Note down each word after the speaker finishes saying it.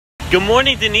Good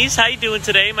morning, Denise. How you doing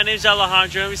today? My name is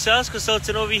Alejandro. I'm a sales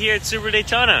consultant over here at Super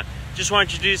Daytona. Just want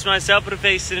to introduce myself with a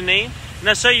face to the name. And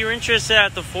I saw you're interested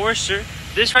at the Forester.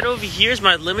 This right over here is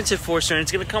my limited Forester, and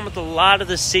it's going to come with a lot of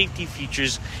the safety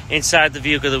features inside the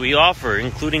vehicle that we offer,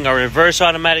 including our reverse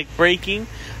automatic braking,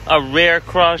 a rear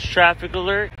cross traffic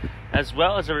alert, as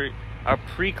well as our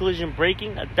pre-collision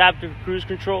braking, adaptive cruise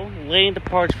control, lane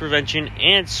departure prevention,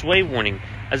 and sway warning,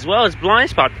 as well as blind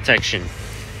spot detection.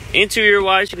 Interior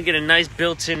wise, you're going to get a nice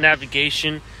built-in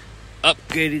navigation,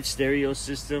 upgraded stereo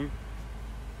system,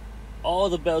 all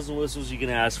the bells and whistles you can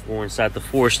ask for inside the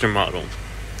Forester model.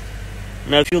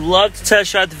 Now, if you'd love to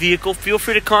test drive the vehicle, feel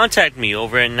free to contact me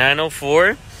over at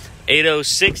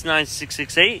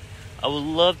 904-806-9668. I would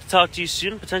love to talk to you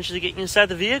soon, potentially get you inside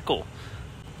the vehicle.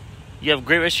 You have a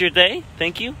great rest of your day.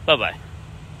 Thank you. Bye-bye.